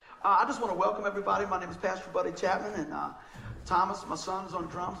I just want to welcome everybody. My name is Pastor Buddy Chapman, and Thomas, my son, is on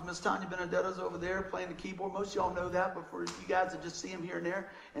drums. Miss Tanya Benedetto's over there playing the keyboard. Most of y'all know that, but for you guys that just see him here and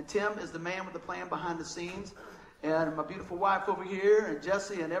there. And Tim is the man with the plan behind the scenes. And my beautiful wife over here, and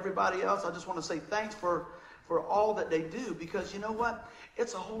Jesse, and everybody else. I just want to say thanks for all that they do, because you know what?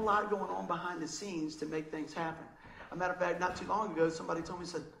 It's a whole lot going on behind the scenes to make things happen. As a matter of fact, not too long ago, somebody told me,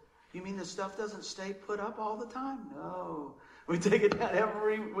 said, "You mean this stuff doesn't stay put up all the time?" No. We take it down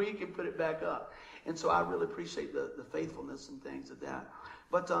every week and put it back up. And so I really appreciate the faithfulness and things of that.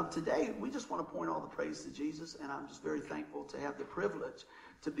 But today, we just want to point all the praise to Jesus, and I'm just very thankful to have the privilege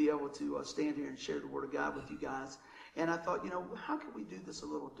to be able to stand here and share the Word of God with you guys. And I thought, how can we do this a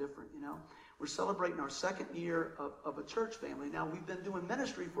little different, We're celebrating our second year of a church family. Now, we've been doing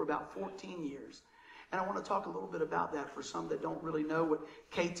ministry for about 14 years. And I want to talk a little bit about that for some that don't really know what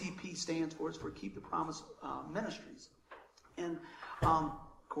KTP stands for. It's for Keep the Promise Ministries. And, of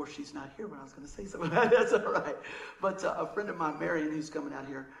course, she's not here, but I was going to say something. That's all right. But a friend of mine, Marion, who's coming out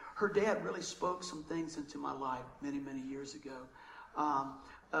here, her dad really spoke some things into my life many, many years ago,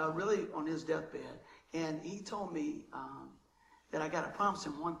 really on his deathbed. And he told me that I got to promise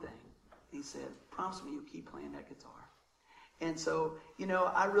him one thing. He said, "Promise me you'll keep playing that guitar." And so,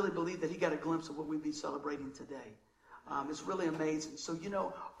 I really believe that he got a glimpse of what we'd be celebrating today. It's really amazing.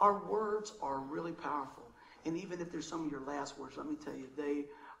 So, our words are really powerful. And even if there's some of your last words, let me tell you, they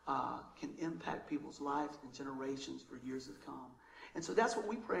can impact people's lives and generations for years to come. And so that's what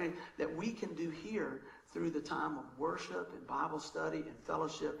we pray that we can do here through the time of worship and Bible study and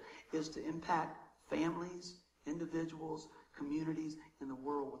fellowship, is to impact families, individuals, communities, in the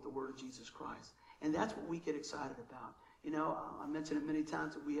world with the Word of Jesus Christ. And that's what we get excited about. I mentioned it many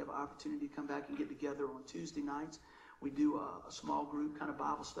times that we have an opportunity to come back and get together on Tuesday nights. We do a small group kind of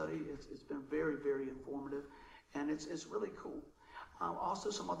Bible study. It's been very, very informative, and it's really cool.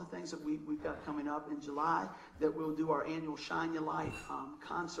 Also, some other things that we've got coming up in July, that we'll do our annual Shine Your Light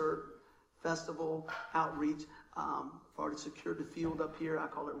concert, festival, outreach. I've already secured the field up here. I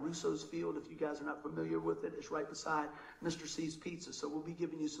call it Russo's Field. If you guys are not familiar with it, it's right beside Mr. C's Pizza. So we'll be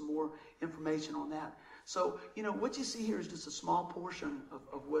giving you some more information on that. So, what you see here is just a small portion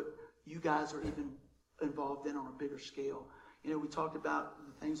of what you guys are even involved in on a bigger scale. We talked about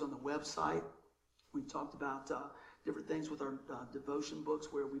the things on the website. We talked about different things with our devotion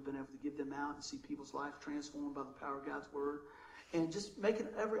books, where we've been able to give them out and see people's lives transformed by the power of God's Word. And just making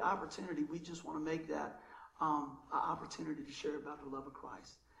every opportunity, we just want to make that an opportunity to share about the love of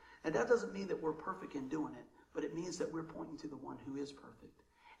Christ. And that doesn't mean that we're perfect in doing it, but it means that we're pointing to the one who is perfect.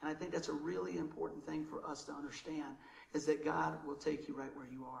 And I think that's a really important thing for us to understand, is that God will take you right where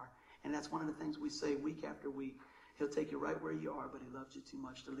you are. And that's one of the things we say week after week. He'll take you right where you are, but he loves you too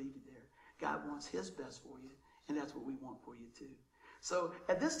much to leave you there. God wants his best for you, and that's what we want for you too. So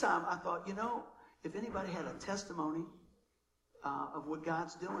at this time, I thought, if anybody had a testimony of what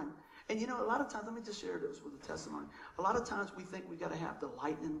God's doing. And a lot of times, let me just share this with a testimony. A lot of times we think we got to have the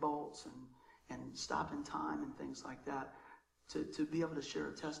lightning bolts and stop in time and things like that to be able to share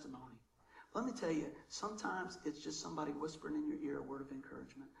a testimony. Let me tell you, sometimes it's just somebody whispering in your ear a word of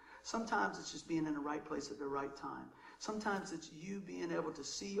encouragement. Sometimes it's just being in the right place at the right time. Sometimes it's you being able to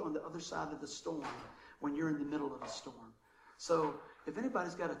see on the other side of the storm when you're in the middle of the storm. So if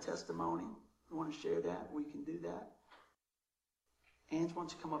anybody's got a testimony, you want to share that, we can do that. Ange, why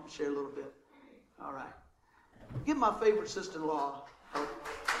don't you come up and share a little bit? All right. Give my favorite sister-in-law a... I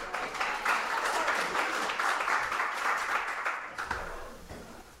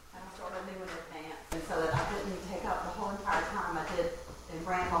started doing advance, and so that I didn't take up the whole entire time I did in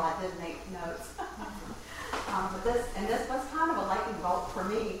Bramble. I did make notes. But this was kind of a lightning bolt for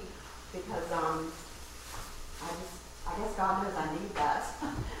me, because I guess God knows I need that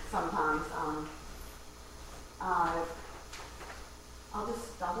sometimes. I'll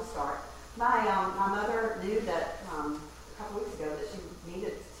just start. My mother knew that a couple weeks ago that she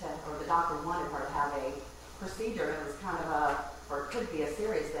needed to, or the doctor wanted her to have a procedure. It was kind of or it could be a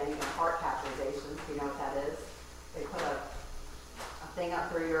serious thing, heart catheterization. If you know what that is. They put a thing up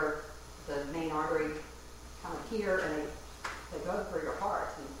through the main artery, kind of here, and they go through your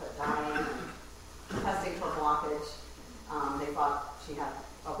heart and put dye in and testing for blockage. They thought she had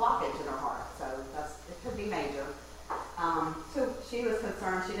a blockage in her heart, so it could be major. So she was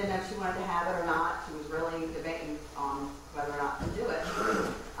concerned. She didn't know if she wanted to have it or not. She was really debating on whether or not to do it.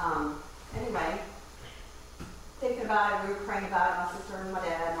 Anyway, thinking about it, we were praying about it, my sister and my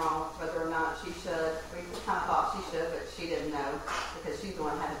dad, and all, whether or not she should. We kind of thought she should, but she didn't know, because she's the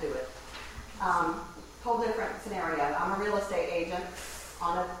one who had to do it. Whole different scenario. I'm a real estate agent.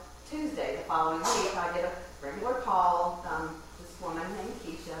 On a Tuesday the following week, I get a regular call. This woman named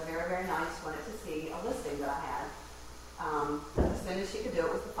Keisha, very a listing that I had. As soon as she could do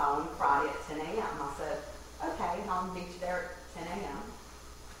it was the following Friday at 10 a.m. I said, okay, I'll meet you there at 10 a.m.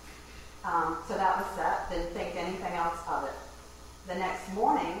 So that was set, didn't think anything else of it. The next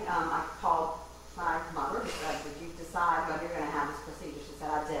morning, I called my mother and said, did you decide whether you're going to have this procedure? She said,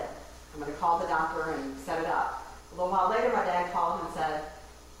 I did. I'm going to call the doctor and set it up. A little while later, my dad called and said,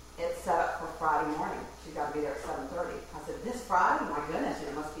 it's set up for Friday morning. She's got to be there at 7:30. I said, this Friday? My goodness,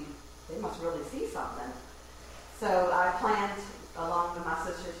 they must really see something. So I planned, along with my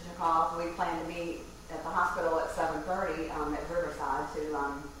sister, she took off. We planned to meet at the hospital at 7:30 at Riverside to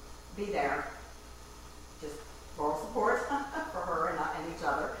be there, just moral support for her and each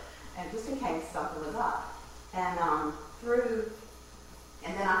other, and just in case something was up. And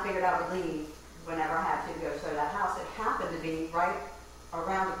and then I figured I would leave whenever I had to go show that house. It happened to be right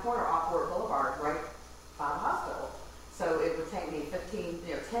around the corner off Fort Boulevard, right by the hospital. So it would take me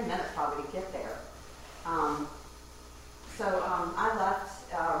 10 minutes probably to get there. I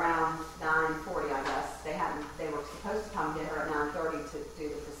left around 9:40, I guess. They were supposed to come get her at 9:30 to do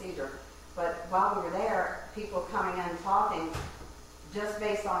the procedure. But while we were there, people coming in and talking, just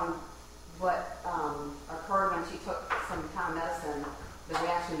based on what occurred when she took some kind of medicine, the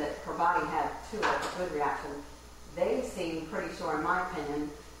reaction that her body had to it, a good reaction, they seemed pretty sure, in my opinion,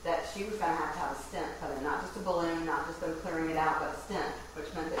 that she was going to have a stent put in. Not just a balloon, not just them clearing it out, but a stent,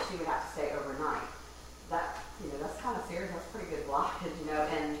 which meant that she would have to stay overnight. That's kind of serious. That's pretty good blockage,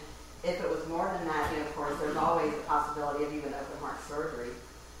 and if it was more than that, of course, there's always the possibility of even open heart surgery,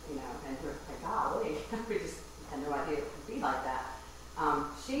 and we're like, golly, we just had no idea it would be like that.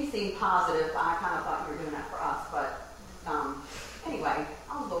 She seemed positive. I kind of thought you were doing that for us, but anyway,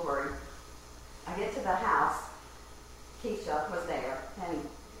 I was a little worried. I get to the house, Keisha was there, and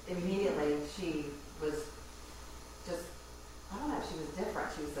immediately she was just, I don't know, she was different.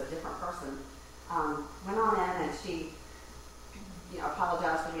 She was a different person. Went on in and she,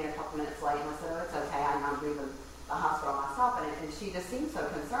 apologized for being a couple minutes late, and I said, oh, it's okay, I'm leaving the hospital myself, and she just seemed so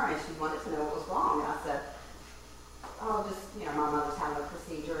concerned, and she wanted to know what was wrong, and I said, oh, just, my mother's having a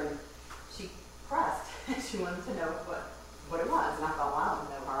procedure, and she pressed, and she wanted to know what it was, and I thought, well, I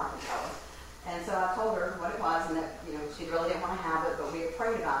don't know her, I can tell her. And so I told her what it was, and that, she really didn't want to have it, but we had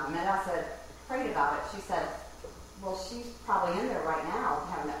prayed about it. And then I said, prayed about it. She said, well, she's probably in there right now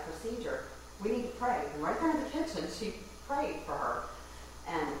having that procedure. We need to pray. And right there in the kitchen, she prayed for her.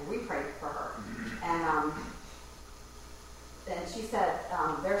 And we prayed for her. And she said,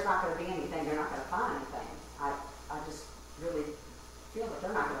 there's not going to be anything. They're not going to find anything. I just really feel that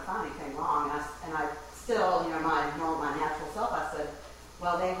they're not going to find anything wrong. And I still, my natural self, I said,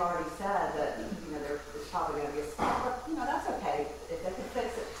 well, they've already said that, there's probably going to be a spot, but, that's okay. If they can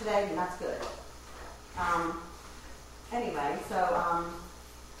fix it today, then that's good. Anyway, so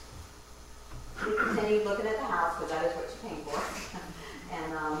we continued looking at the house, because that is what she came for.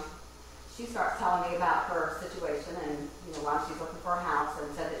 And she starts telling me about her situation and, why she's looking for a house,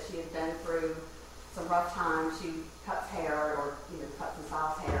 and said that she had been through some rough times. She cuts hair, or, cuts and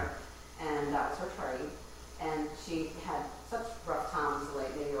styles hair, and that was her trade. And she had such rough times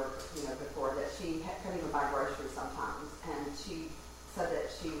lately, or before, that she couldn't even buy groceries sometimes. And she said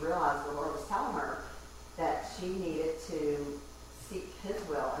that she realized the Lord was telling her that she needed to seek His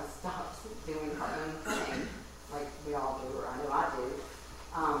will and stop doing her own thing, like we all do, or I know I do.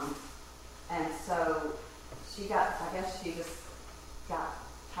 And so she just got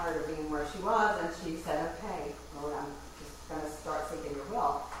tired of being where she was, and she said, "Okay, Lord, I'm just going to start seeking Your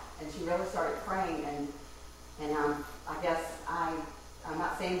will." And she really started praying, and I guess I'm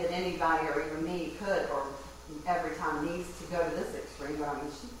not saying that anybody or even me could or every time needs to go to this extreme, but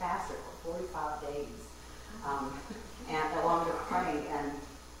she fasted for 45 days and along with praying and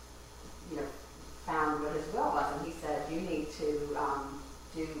found what His will was, and He said, you need to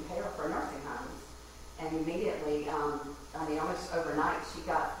do hair for nursing homes. And immediately, almost overnight, she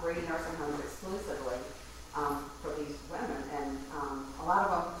got 3 nursing homes exclusively for these women, and a lot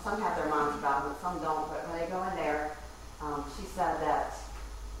of them, some have their minds about them, some don't, but when they go in there, she said that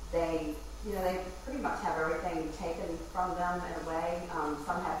they pretty much have everything taken from them in a way.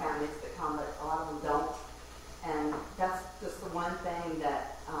 Some have families that come, but a lot of them don't, and that's just the one thing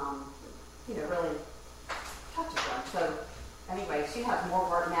that, really touches them. So anyway, she has more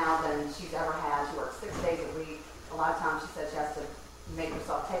work now than she's ever had. She works 6 days a week. A lot of times she said she has to make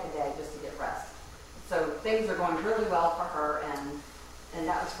herself take a day just to get rest. So things are going really well for her, and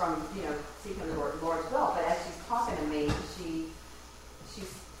that was from, seeking the Lord's will. But as she's talking to me,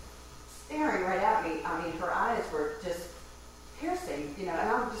 she's staring right at me. Her eyes were just piercing, and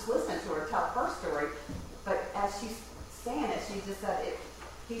I'm just listening to her tell her story. But as she's saying it, she just said,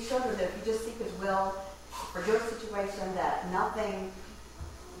 he showed her that if you just seek his will for your situation, that nothing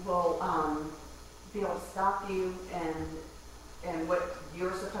will be able to stop you and what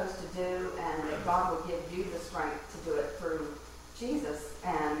you're supposed to do, and that God will give you the strength to do it through Jesus,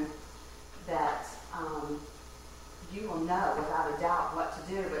 and that you will know without a doubt what to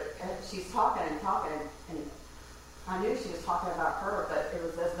do. But she's talking, and I knew she was talking about her, but it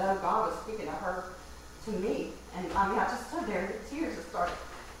was as though God was speaking to her, to me. And I mean, I just stood there, and the tears just started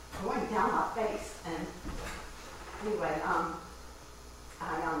going down my face. And anyway,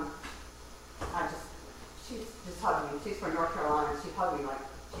 she's just hugged me. She's from North Carolina, and she hugged me like,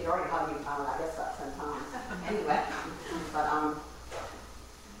 she'd already hugged me, I guess about 10 times. Anyway, but,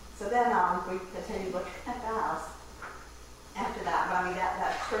 so then we continued looking at the house after that. But I mean,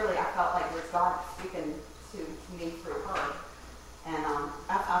 that surely I felt like it was God speaking to me through her. And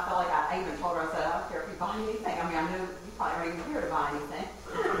I felt like I even told her, I said, I don't care if you buy anything. I mean, I knew you probably aren't even here to buy anything.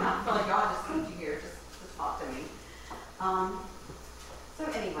 And I felt like God just sent you here just to talk to me. So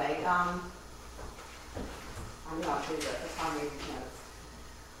anyway, I knew I'd do this. That's why I made these notes.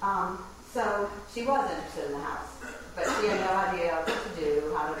 So she was interested in the house, but she had no idea what to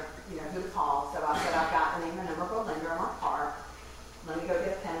do, how to, who to call. So I said, I've got the name and number of a lender in my car. Let me go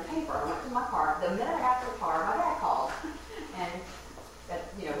get a pen and paper. I went to my car. The minute I got to the car, my dad called. And said,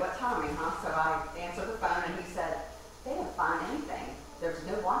 what timing, huh? So I answered the phone, and he said, they didn't find anything. There's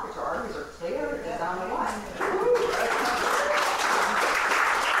no blockage. Our arteries are clear. It's on the what?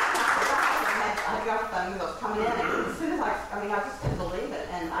 I got the phone. I was coming in, and as soon as I just couldn't believe it.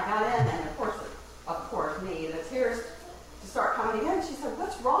 And I got in, and of course, me, the tears just start coming in. She said,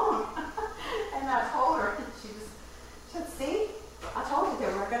 what's wrong? And I told her, and she said, see, I told you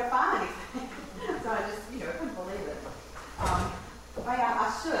they weren't going to find anything. So I just, couldn't believe it.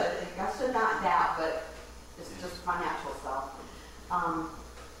 I should not doubt, but it's just my natural self.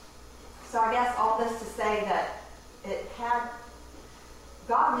 So I guess all this to say that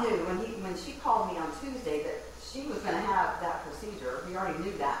God knew when she called me on Tuesday that she was going to have that procedure. He already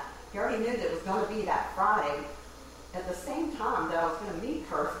knew that. He already knew that it was going to be that Friday. At the same time that I was going to meet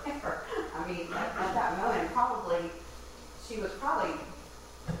her there. I mean, at that moment, she was probably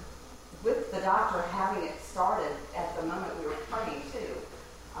with the doctor having it started at the moment we were praying too.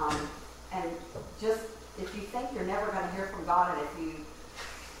 And just, if you think you're never going to hear from God, and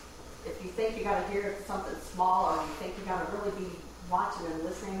if you think you got to hear something small, or you think you got to really be watching and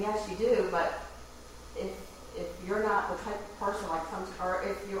listening, yes, you do. But if you're not the type of person or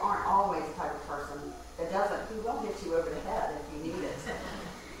if you aren't always the type of person that doesn't, He will hit you over the head if you need it.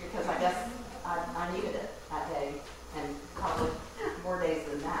 Because I guess I needed it that day, and probably more days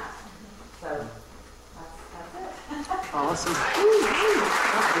than that. So that's it. Awesome.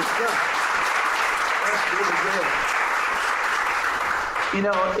 That's good stuff. That's really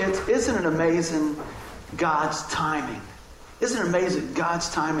good. Isn't it amazing God's timing? Isn't it amazing God's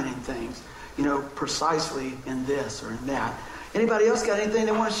timing in things? Precisely in this or in that. Anybody else got anything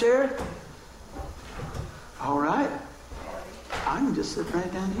they want to share? All right. I can just sit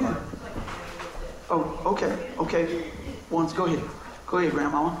right down here. Oh, okay. Okay. Go ahead. Go ahead,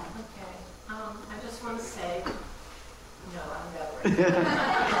 Grandma. Okay. I just want to say, no, I'm never.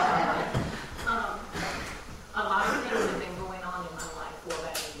 A lot of things have been going on in my life for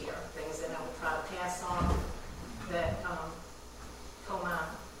about a year. Things that I would try to pass on, that told my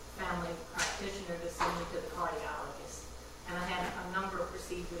family practitioner to send me to the cardiologist. And I had a number of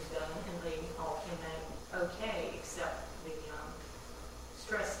procedures done, and they all came out okay, except the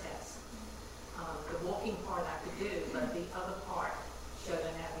stress test. The walking part I could do, but the other part showed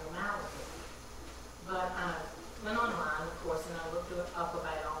an abnormality. But I went online, of course, and I looked up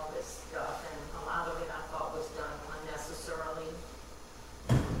about all this stuff, and a lot of it I thought was done unnecessarily,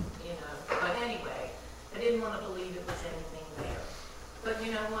 But anyway, I didn't want to believe it was anything there. But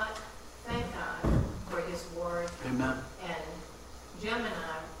you know what? Thank God for His Word. Amen. And Jim and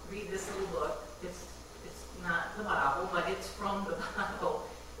I read this little book. It's not the Bible, but it's from the Bible.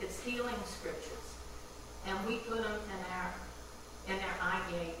 It's healing scriptures. And we put them in our eye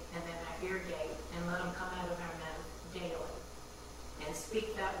gate and in our ear gate and let them come out of our mouth daily. And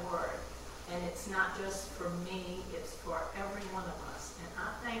speak that word. And it's not just for me, it's for every one of us. And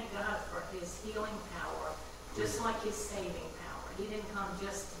I thank God for His healing power, just like His saving power. He didn't come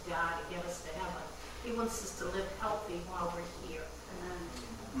just to die to get us to heaven. He wants us to live healthy while we're here.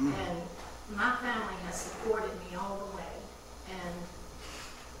 And my family has supported me all the way. And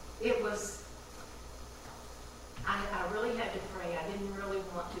it was, I really had to pray. I didn't really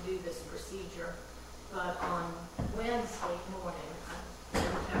want to do this procedure. But on Wednesday morning, I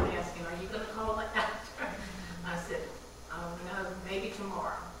kept asking, are you going to call the doctor? I said, I don't know, maybe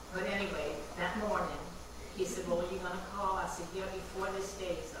tomorrow. But anyway, that morning, he said, well, are you going to call? I said, yeah, before this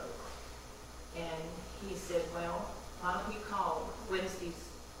day is over. And he said, well, why don't you call? Wednesday's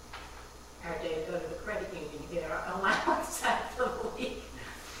our day to go to the credit union to get our allowance after the week.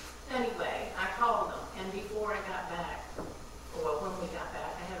 Anyway, I called them, and before I got back, or when we got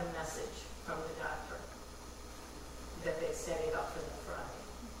back, I had a message from the doctor that they set it up for the Friday.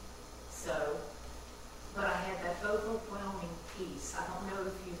 So, but I had that overwhelming peace. I don't know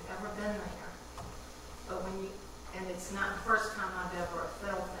if you've ever been there, but when you, and it's not the first time I've ever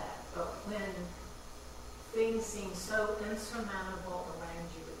felt that, but when things seem so insurmountable around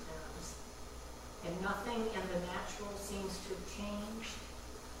you at times, and nothing in the natural seems to have changed,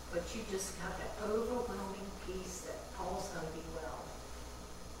 but you just got that overwhelming peace that all's going to be well.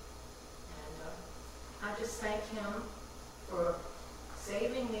 And I just thank him for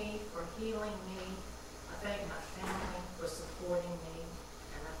saving me, for healing me. I thank my family for supporting me.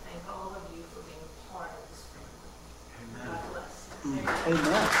 And I thank all of you for being part of this family. Amen. God bless.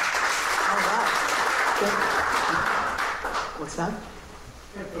 Amen. All right. What's that?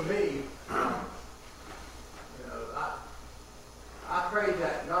 And for me, I prayed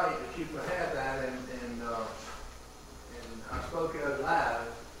that night that you could have that, and I spoke it out loud,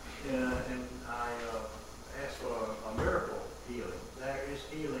 and I asked for a miracle healing. There is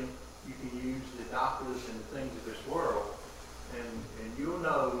healing. You can use the doctors and the things of this world, and you'll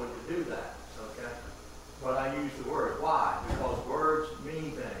know when to do that, okay? But I use the word. Why? Because words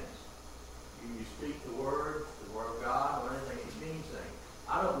mean things. You speak the word of God, or anything, it means things.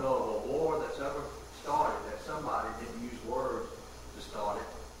 I don't know of a war that's ever started that somebody didn't use words to start it.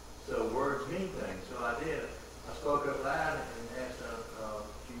 So words mean things. So I did. I spoke up loud and asked her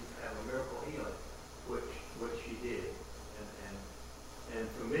to have a miracle healing, which she did. And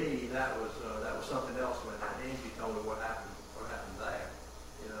for me, that was something else when Angie told me what happened there.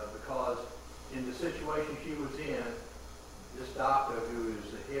 Because in the situation she was in, this doctor who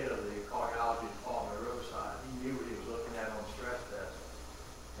is the head of the cardiology department at Riverside, he knew what he was looking at on the stress test.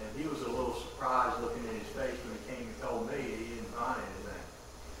 And he was a little surprised looking in his face when he came and told me he didn't find anything.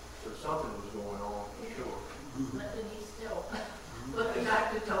 So something was going on for sure. But then he still, what the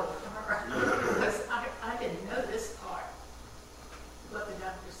doctor told her, because I didn't know this part, what the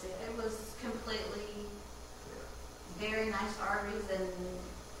doctor said. It was completely very nice arteries, and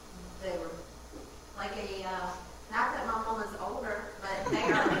they were like a, not that my mom is older, but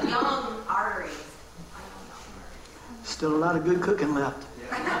they are young arteries. Still a lot of good cooking left.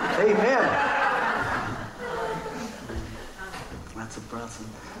 Yeah. Amen. That's a blessing.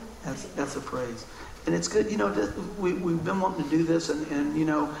 That's a praise. And it's good, we've been wanting to do this, and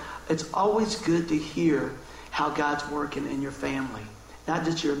it's always good to hear how God's working in your family. Not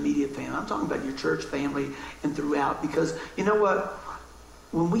just your immediate family. I'm talking about your church family and throughout. Because you know what?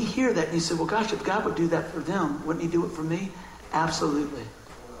 When we hear that and you say, well, gosh, if God would do that for them, wouldn't he do it for me? Absolutely.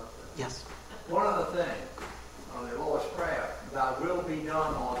 Yes. One other thing on the Lord's Prayer, thy will be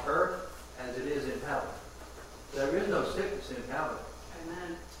done on earth as it is in heaven. There is no sickness in heaven.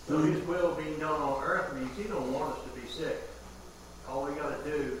 Amen. So his will being done on earth means he don't want us to be sick. All we got to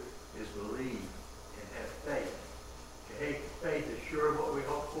do is believe and have faith. Okay? Faith is sure what we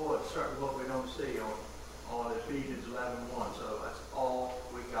hope for and certain what we don't see on Ephesians 11:1. So that's all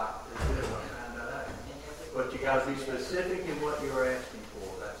we got to do. But you got to be specific in what you're asking for.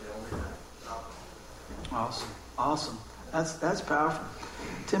 That's the only thing. Awesome. That's powerful.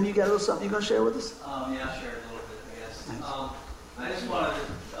 Tim, you got a little something you're going to share with us? Yeah, I'll share a little bit, I guess. I just wanted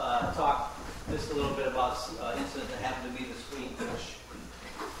to talk just a little bit about an incident that happened to me this week, which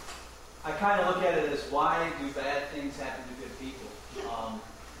I kind of look at it as why do bad things happen to good people?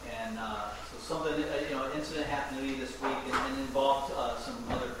 So something, an incident happened to me this week and involved some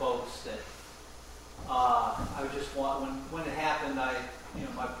other folks that I would just want, when it happened,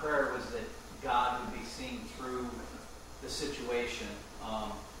 my prayer was that God would be seen through the situation.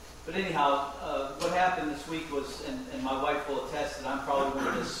 But anyhow, what happened this week was, and my wife will attest that I'm probably one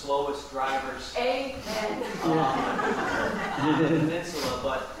of the slowest drivers Amen. on the peninsula,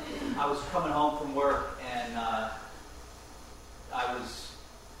 but I was coming home from work and I was,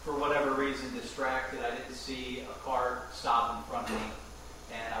 for whatever reason, distracted. I didn't see a car stop in front of me,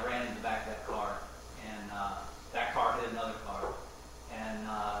 and I ran into the back of that car, and that car hit another car, and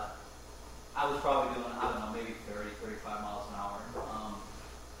I was probably doing, maybe 30, 35 miles an hour.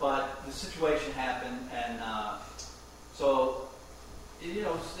 But the situation happened, and so,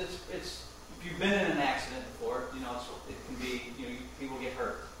 it's if you've been in an accident before, it can be, people get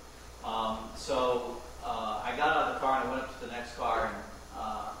hurt. So I got out of the car and I went up to the next car, and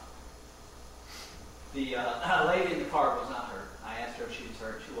the lady in the car was not hurt. I asked her her if she was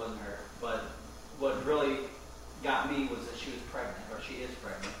hurt. She wasn't hurt. But what really got me was that she was pregnant, or she is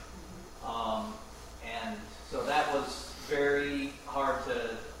pregnant. And so that was very hard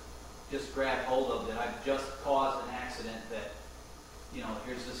to just grab hold of, that I just caused an accident, that,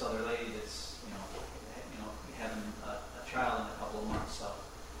 here's this other lady that's, having a child in a couple of months. So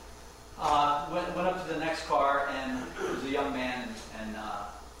went up to the next car, and it was a young man, and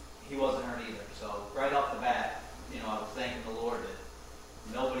he wasn't hurt either. So right off the bat, I was thanking the Lord that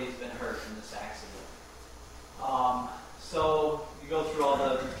nobody's been hurt in this accident. So you go through all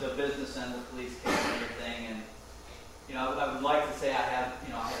the business and the police case and everything, and I would like to say I had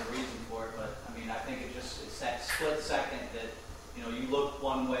a reason for it, but I think it's that split second that you look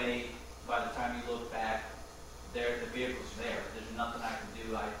one way. By the time you look back, the vehicle's there. There's nothing I can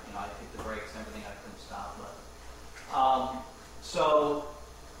do. I hit the brakes, and everything. I couldn't stop. But so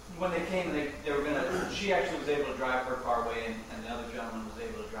when they came, they were gonna. She actually was able to drive her car away, and the other gentleman was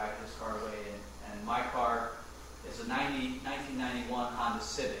able to drive his car away, and my car is a 1991 Honda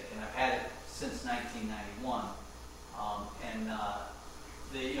Civic, and I've had it since 1991.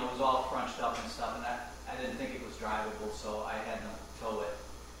 It was all crunched up and stuff, and I didn't think it was drivable, so I had to tow it.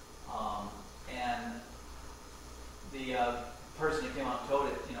 And the person that came out and towed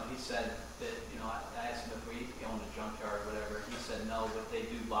it, he said that, I asked him if we owned a junkyard or whatever. He said no, but they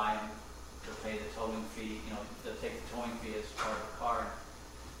do buy them to pay the towing fee. They'll take the towing fee as part of the car.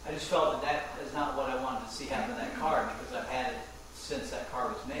 I just felt that is not what I wanted to see happen to that car, because I've had it since that car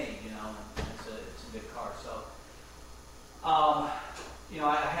was made, and it's a good car. So,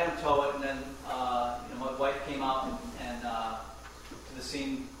 I had him tow it, and then, my wife came out and to the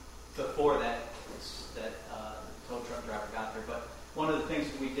scene before that the tow truck driver got there. But one of the things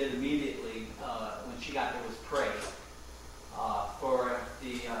that we did immediately when she got there was pray for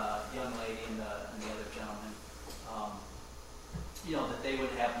the young lady and the other gentleman. That they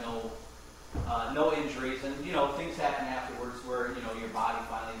would have no injuries, and things happen afterwards where your body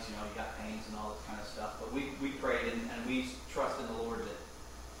finally, you got pains and all this kind of stuff. But we prayed and we trust in the Lord that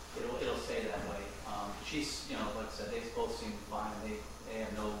it'll stay that way. She's like I said, they both seem fine. They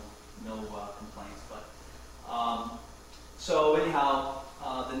have no complaints. But so anyhow,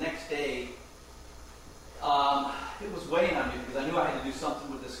 the next day it was weighing on me, because I knew I had to do something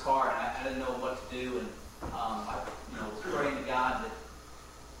with this car, and I didn't know what to do, and I was praying to God that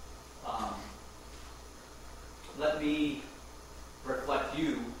let me reflect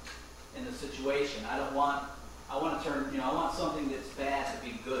you in the situation. I want to turn, I want something that's bad to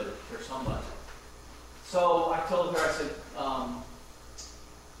be good for somebody. So I told her, I said,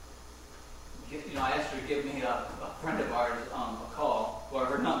 I asked her to give me a friend of ours a call, or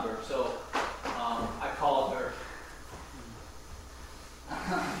her number. So I called her.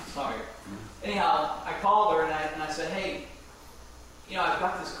 Sorry. Anyhow, I called her and I said, hey, I've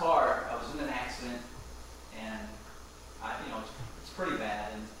got this car. I was in an accident, and it's pretty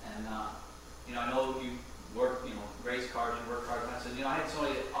bad. And I know you work, race cars, you work hard. And I said, I had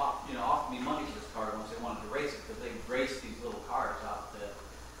somebody that offered me money for this car once they wanted to race it, because they race these little cars out the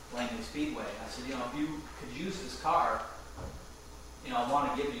Langley Speedway. I said, if you could use this car, I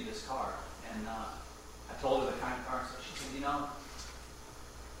want to give you this car. And I told her the kind of car. So she said,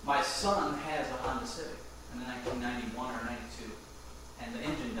 my son has a Honda Civic in the 1991 or 92, and the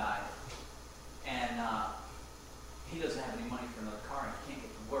engine died. And he doesn't have any money for another car, and he can't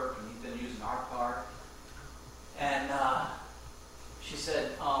get to work, and he's been using our car. And she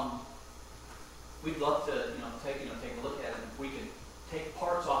said, we'd love to, take a look at it. If we could take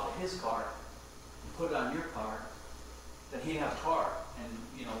parts off of his car and put it on your car, then he'd have a car, and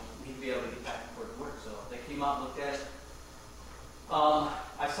he'd be able to get back and forth to work. So they came out and looked at it.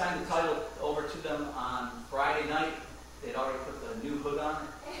 I signed the title over to them on Friday night. They'd already put the new hood on it,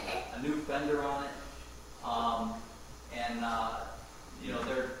 a new fender on it, and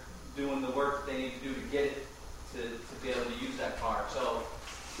they're doing the work they need to do to get it to be able to use that car. So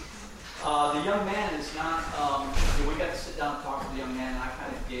the young man is not. We got to sit down and talk to the young man. And I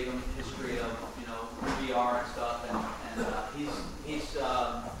kind of gave him a history of who we are and stuff, and he's his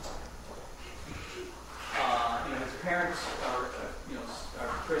parents are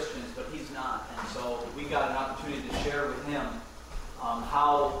Christians, but he's not, and so we got an opportunity to share with him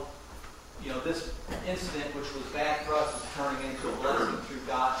how this incident, which was bad for us, is turning into a blessing through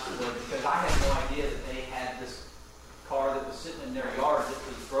God's will, because I had no idea that they had this car that was sitting in their yard that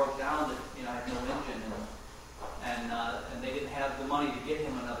was broke down, that had no engine, and they didn't have the money to get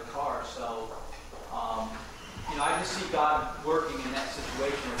him another car. So I just see God working in that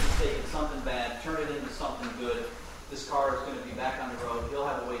situation where He's taking something bad, turn it into something good. This car is going to be back on the road. He'll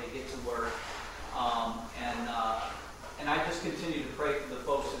have a way to get to work, And I just continue to pray for the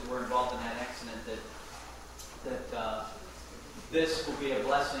folks that were involved in that accident that this will be a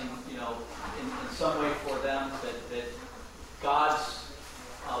blessing, in some way for them, that God's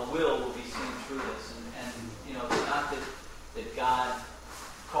will be seen through this. And it's not that God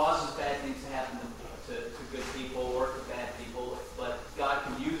causes bad things to happen to good people or to bad people, but God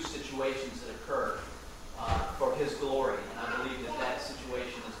can use situations that occur for His glory. And I believe that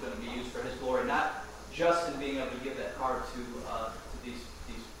situation is going to be used for His glory, not just in being able to give that card to these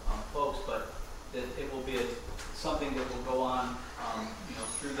folks, but that it will be something that will go on,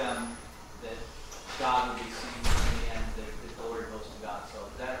 through them, that God will be seen in the end, the glory goes to God. So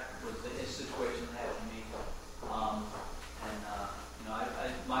that was the situation that happened to me.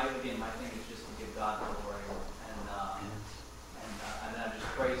 My thing is just to give God the glory, and I just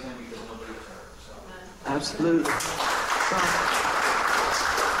praise Him because nobody was hurt. So. Absolutely.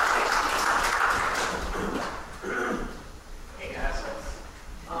 Hey guys.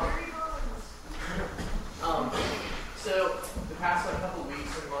 So the past couple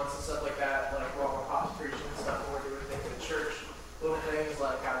weeks and months and stuff like that, we're all on Pop's preaching and stuff, and we're doing things in church, little things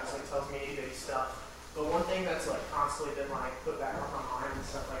God just tells me itty-bitty stuff. But one thing that's constantly been put back on my mind and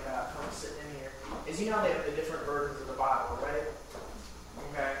stuff like that, when I'm sitting in here, is they have the different versions of the Bible, right?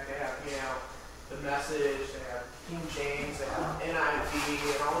 Okay, they have the Message, they have King James, they have NIV,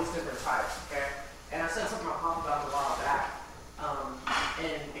 and all these different types. Okay, and I said something about Pop about a while back.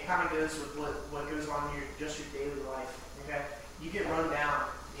 And it kind of goes with what goes on in your daily life. Okay, you get run down.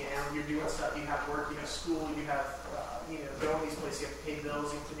 You're doing stuff. You have work. You have school. You have going to these places. You have to pay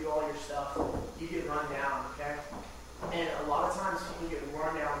bills. You have to do all your stuff. You get run down. Okay, and a lot of times people get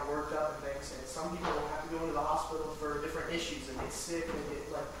run down, worked up, and things. And some people have to go into the hospital for different issues and get sick. And get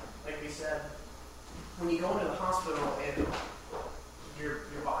like we said, when you go into the hospital and your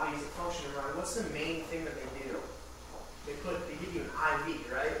body isn't functioning right, what's the main thing that they do? They give you an IV,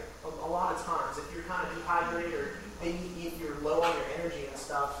 right? A lot of times, if you're kind of dehydrated or you're low on your energy and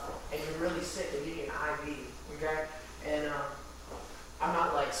stuff, and you're really sick, they give you an IV, okay? And I'm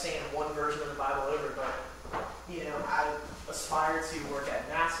not saying one version of the Bible over, but I aspire to work at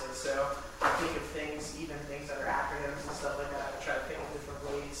NASA, so I think of things that are acronyms and stuff like that. I try to think of different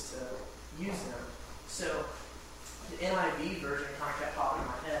ways to use them. So the NIV version kind of kept popping in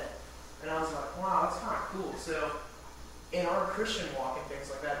my head, and I was like, wow, that's kind of cool. So in our Christian walk and things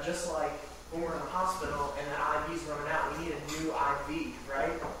like that, just like when we're in the hospital and that IV's running out, we need a new IV,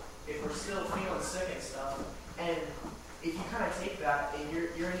 right? If we're still feeling sick and stuff, and if you kind of take that and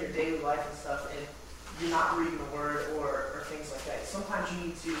you're in your daily life and stuff, and you're not reading the Word or things like that, sometimes you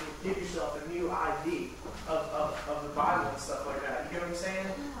need to give yourself a new IV of the Bible and stuff like that. You get what I'm saying?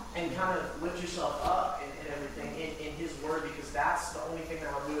 And kind of lift yourself up and everything in His Word, because that's the only thing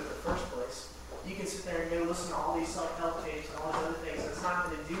that will do it in the first place. You can sit there and go listen to all these self-help tapes and all these other things. It's not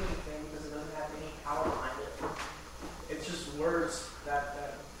going to do anything because it doesn't have any power behind it. It's just words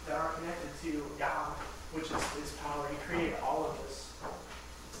that are connected to God, which is power. He created all of this.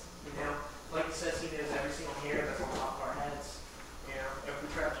 Like He says, He knows every single hair that's on top of our heads. If we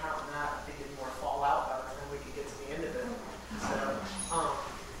try to count on that, I think it'd more fall out by the time we could get to the end of it. So,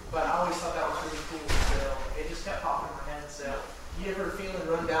 but I always thought that was really cool. So it just kept popping in my head. So. You ever feeling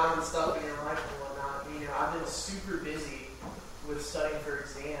run down and stuff in your life and whatnot? I've been super busy with studying for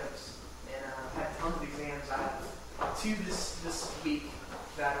exams, and I've had tons of exams. I have two this week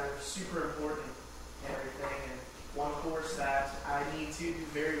that are super important and everything, and one course that I need to do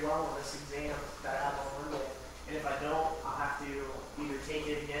very well on this exam that I have on Monday. And if I don't, I'll have to either take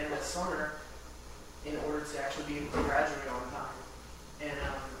it again this summer in order to actually be able to graduate on time. And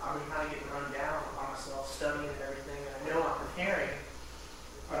I've been kind of getting run down on myself, studying and everything. And I know I'm preparing,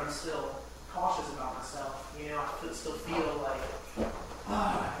 but I'm still cautious about myself. I still feel like,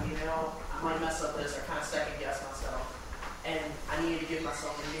 I might mess up this, or kind of second guess myself. And I need to give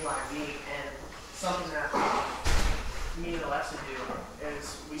myself a new IV. And something that me and Alexa do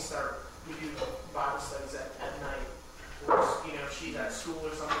is we do Bible studies at night. Or, she's at school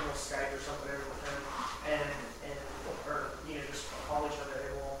or something, we'll Skype or something every time. Or just call each other,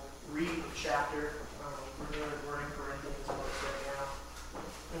 and we'll read the chapter. We're in Corinthians, is what it's right now.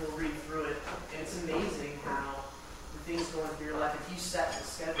 And we'll read through it. And it's amazing how the things going through your life, if you set the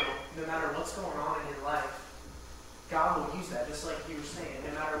schedule, no matter what's going on in your life, God will use that, just like you were saying.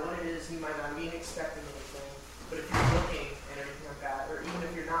 No matter what it is, you might not be expecting anything, but if you're looking and everything like that, or even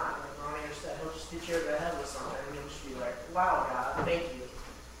if you're not, like Ronnie said, He'll just hit you over the head with something, and you'll just be like, wow, God, thank you.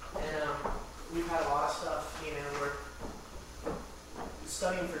 And we've had a lot of stuff, we're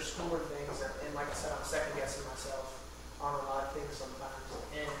studying for school and things, and like I said, I'm second guessing myself on a lot of things sometimes,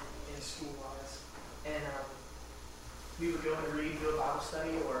 and in school-wise. And we would go and read, do a Bible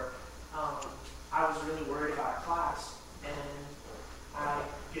study, or I was really worried about a class, and I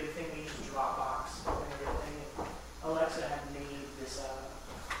get a thing we use Dropbox and everything. And Alexa had made this,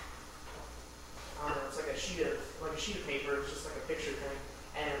 I don't know, it's like a sheet of paper. It was just like a picture thing,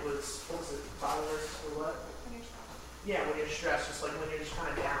 and it was, what was it, Bible verses or what? Yeah, when you're stressed, just like when you're just kind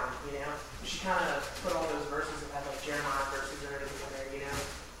of down, you know. She kind of put all those verses that had like Jeremiah verses and everything in there, you know.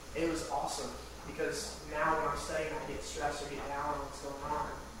 It was awesome because now when I'm studying, I get stressed or get down on what's going on.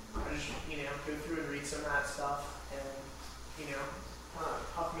 I just, you know, go through and read some of that stuff and, you know,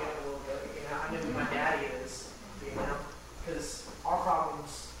 puff me up a little bit. You know, I know who my daddy is, you know, because our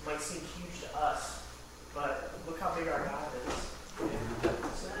problems might seem huge to us, but look how big our God is.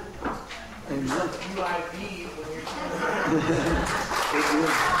 So, UIV when you're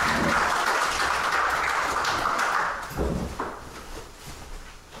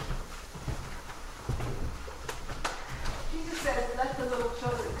Jesus says, let the little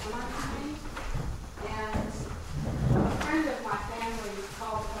children come unto me. And a friend of my family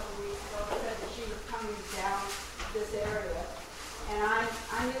called a couple weeks ago and said that she was coming down this area. And I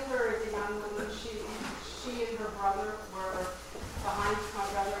knew her as a young woman. She and her brother were behind my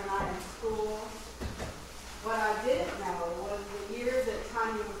brother and I in school. What I didn't know was the year that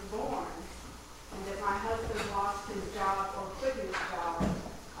Tanya was born and that my husband lost his job or quit his job.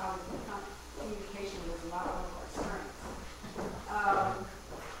 Communication was not one of our strengths.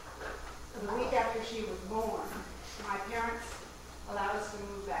 The week after she was born, my parents allowed us to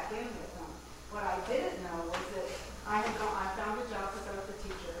move back in with them. What I didn't know was that I found a job because I was a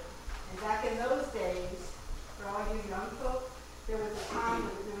teacher. And back in those days, for all you young folk, there was a time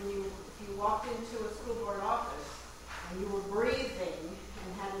when if you walked into a school board office and you were breathing and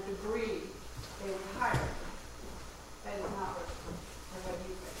had a degree, they would hire you. That is not what you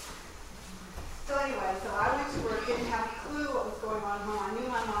think. So anyway, so I went to work, didn't have a clue what was going on at home. I knew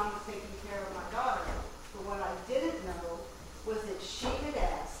my mom was taking care of my daughter. But what I didn't know was that she had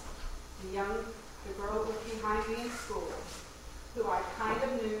asked the girl who was behind me in school, who I kind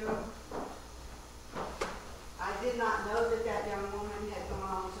of knew. I did not know that young woman had gone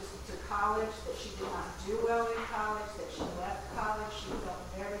on to college, that she did not do well in college, that she left college. She felt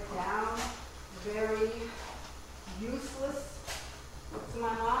very down, very useless. So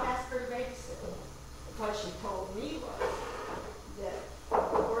my mom asked her to babysit. What she told me was that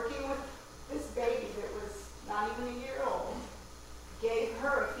working with this baby that was not even a year old gave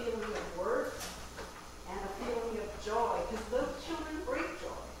her a feeling of worth and a feeling of joy, because little children bring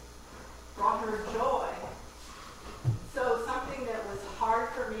joy. Brought her joy. So something that was hard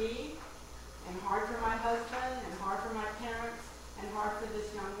for me, and hard for my husband, and hard for my parents, and hard for this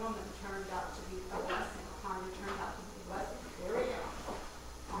young woman turned out to be a blessing. Tanya turned out to be a blessing very young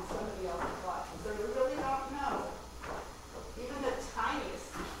on somebody else's life. So you really don't know, even the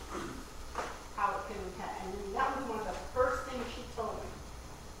tiniest, how it can impact. And that was one of the first things she told me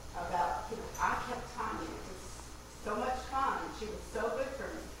about. I kept Tanya. It was so much fun. She was so good for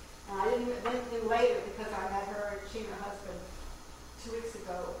me. And I didn't, then later, because I met her, she and her husband 2 weeks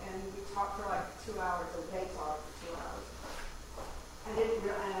ago, and we talked for like 2 hours, or they talked for 2 hours. I didn't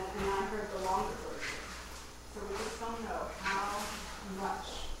realize, and I heard the longer version. So we just don't know how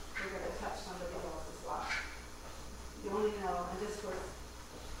much we're going to touch somebody else's life. You only know, and this was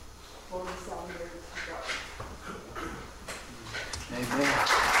 47 years ago. Amen.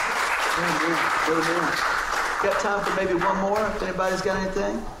 Amen. Amen. Got time for maybe one more, if anybody's got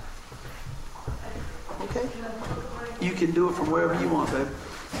anything? Okay. You can do it from wherever you want, babe.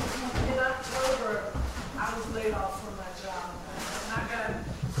 In October, I was laid off from my job, and I got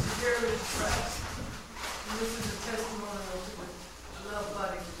severely depressed. And this is a testimonial to a little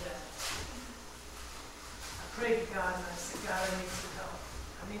buddy today. I prayed to God, and I said, God, I need some help.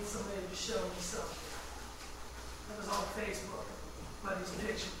 I need somebody to show me something. I was on Facebook. Buddy's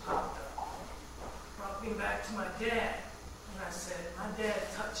picture popped up. Brought me back to my dad, and I said, my dad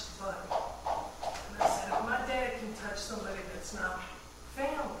touched Buddy. And I said, if my dad can touch somebody that's not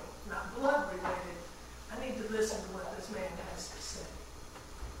family, not blood related, I need to listen to what this man has to say.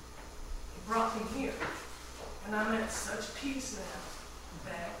 He brought me here, and I'm at such peace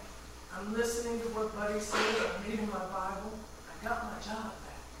now that I'm listening to what Buddy said, I'm reading my Bible, I got my job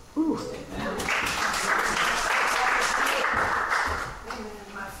back. Ooh. And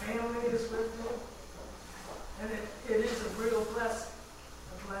my family is with me. And it is a real blessing,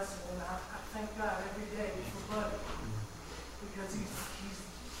 and I thank God every day for Buddy, because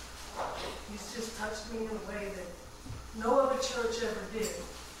he's just touched me in a way that no other church ever did,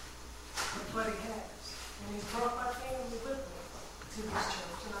 but Buddy has, and he's brought my family with me to this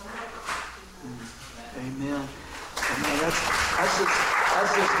church, and I'm happy. Amen. Amen. And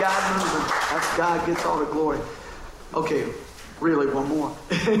that's just God moving. That's God gets all the glory. Okay, really, one more.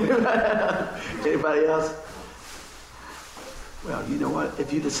 Anybody else? Well, you know what?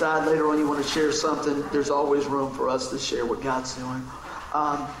 If you decide later on you want to share something, there's always room for us to share what God's doing.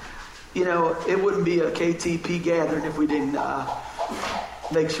 You know, it wouldn't be a KTP gathering if we didn't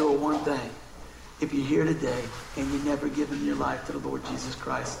make sure one thing. If you're here today and you've never given your life to the Lord Jesus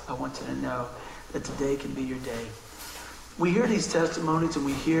Christ, I want you to know that today can be your day. We hear these testimonies and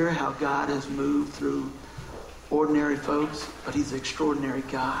we hear how God has moved through ordinary folks, but He's an extraordinary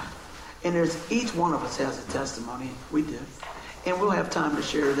God. And each one of us has a testimony. We do. And we'll have time to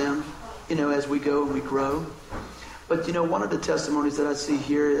share them, you know, as we go and we grow. But, you know, one of the testimonies that I see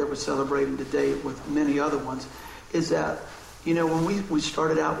here that we're celebrating today with many other ones is that, you know, when we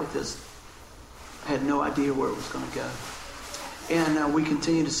started out with this, I had no idea where it was going to go. And we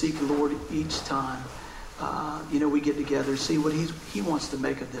continue to seek the Lord each time. You know, we get together, see what He wants to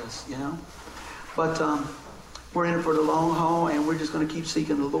make of this, you know. But we're in it for the long haul, and we're just going to keep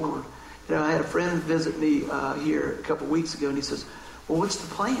seeking the Lord. You know, I had a friend visit me here a couple weeks ago, and he says, well, what's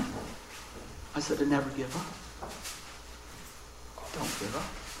the plan? I said, to never give up. Don't give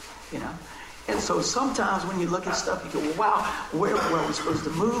up, you know. And so sometimes when you look at stuff, you go, well, wow, where are we supposed to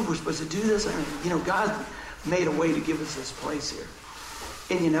move? We're supposed to do this. And, you know, God made a way to give us this place here.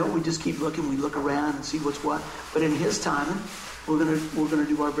 And, you know, we just keep looking. We look around and see what's what. But in His timing, we're gonna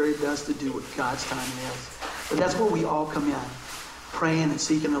do our very best to do what God's timing is. But that's where we all come in, praying and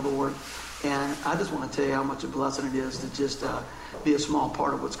seeking the Lord. And I just want to tell you how much a blessing it is to just be a small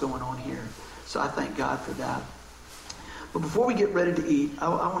part of what's going on here. So I thank God for that. But before we get ready to eat, I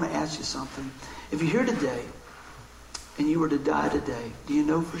want to ask you something. If you're here today and you were to die today, do you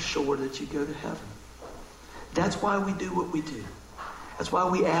know for sure that you go to heaven? That's why we do what we do. That's why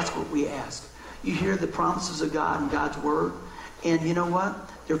we ask what we ask. You hear the promises of God and God's word, and you know what?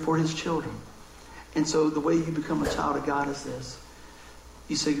 They're for His children. And so the way you become a child of God is this.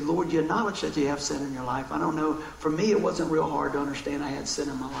 You say, Lord, you acknowledge that you have sin in your life. I don't know. For me, it wasn't real hard to understand I had sin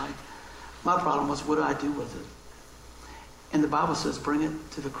in my life. My problem was, what do I do with it? And the Bible says, bring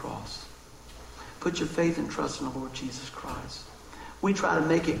it to the cross. Put your faith and trust in the Lord Jesus Christ. We try to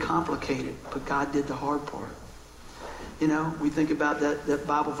make it complicated, but God did the hard part. You know, we think about that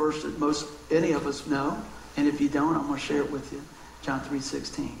Bible verse that any of us know. And if you don't, I'm going to share it with you. John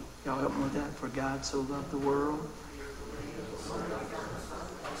 3:16. Y'all help me with that? For God so loved the world.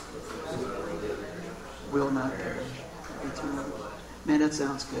 Will not perish. Eternal. Man, that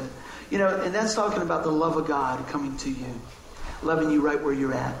sounds good. You know, and that's talking about the love of God coming to you. Loving you right where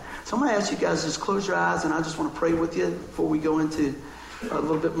you're at. So I'm going to ask you guys, just close your eyes, and I just want to pray with you before we go into a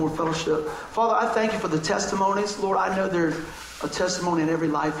little bit more fellowship. Father, I thank you for the testimonies. Lord, I know there's a testimony in every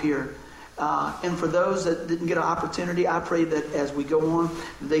life here. And for those that didn't get an opportunity, I pray that as we go on,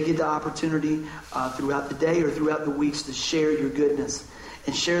 they get the opportunity throughout the day or throughout the weeks to share your goodness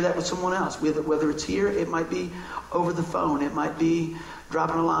and share that with someone else. Whether it's here, it might be over the phone, it might be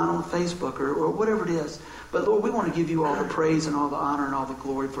dropping a line on Facebook or whatever it is. But Lord, we want to give you all the praise and all the honor and all the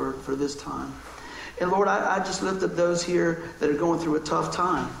glory for this time. And Lord, I just lift up those here that are going through a tough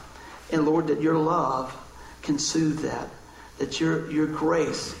time. And Lord, that your love can soothe that your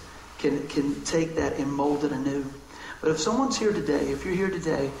grace can take that and mold it anew. But if someone's here today, if you're here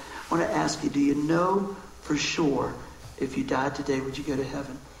today, I want to ask you, do you know for sure if you died today, would you go to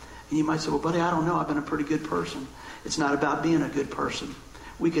heaven? And you might say, well, buddy, I don't know. I've been a pretty good person. It's not about being a good person.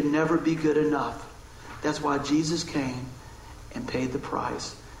 We can never be good enough. That's why Jesus came and paid the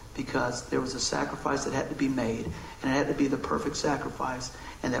price, because there was a sacrifice that had to be made, and it had to be the perfect sacrifice.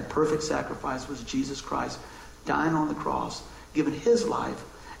 And that perfect sacrifice was Jesus Christ dying on the cross, giving His life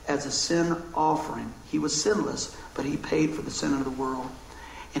as a sin offering. He was sinless, but He paid for the sin of the world.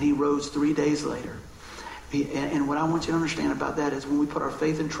 And He rose 3 days later. And what I want you to understand about that is when we put our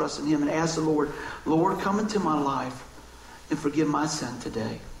faith and trust in Him and ask the Lord, Lord, come into my life and forgive my sin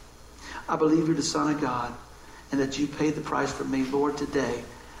today. I believe you're the Son of God and that you paid the price for me. Lord, today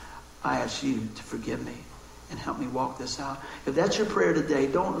I ask you to forgive me and help me walk this out. If that's your prayer today,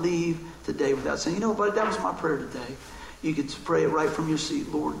 don't leave today without saying, you know, buddy, that was my prayer today. You could pray it right from your seat.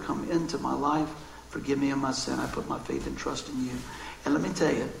 Lord, come into my life. Forgive me of my sin. I put my faith and trust in you. And let me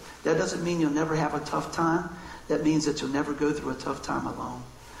tell you, that doesn't mean you'll never have a tough time. That means that you'll never go through a tough time alone.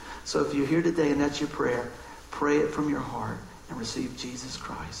 So if you're here today and that's your prayer, pray it from your heart and receive Jesus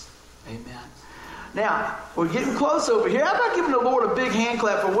Christ. Amen. Now, we're getting close over here. How about giving the Lord a big hand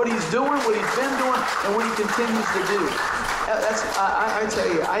clap for what He's doing, what He's been doing, and what He continues to do? I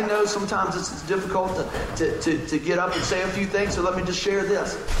tell you, I know sometimes it's difficult to get up and say a few things, so let me just share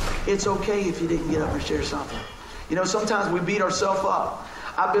this. It's okay if you didn't get up and share something. You know, sometimes we beat ourselves up.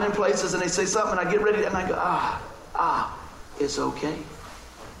 I've been in places and they say something and I get ready and I go, it's okay.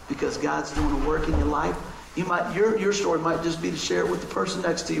 Because God's doing a work in your life. Your story might just be to share it with the person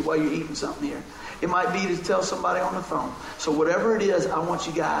next to you while you're eating something here. It might be to tell somebody on the phone. So whatever it is, I want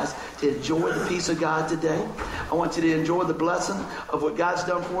you guys to enjoy the peace of God today. I want you to enjoy the blessing of what God's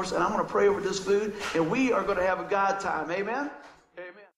done for us. And I'm going to pray over this food. And we are going to have a God time. Amen?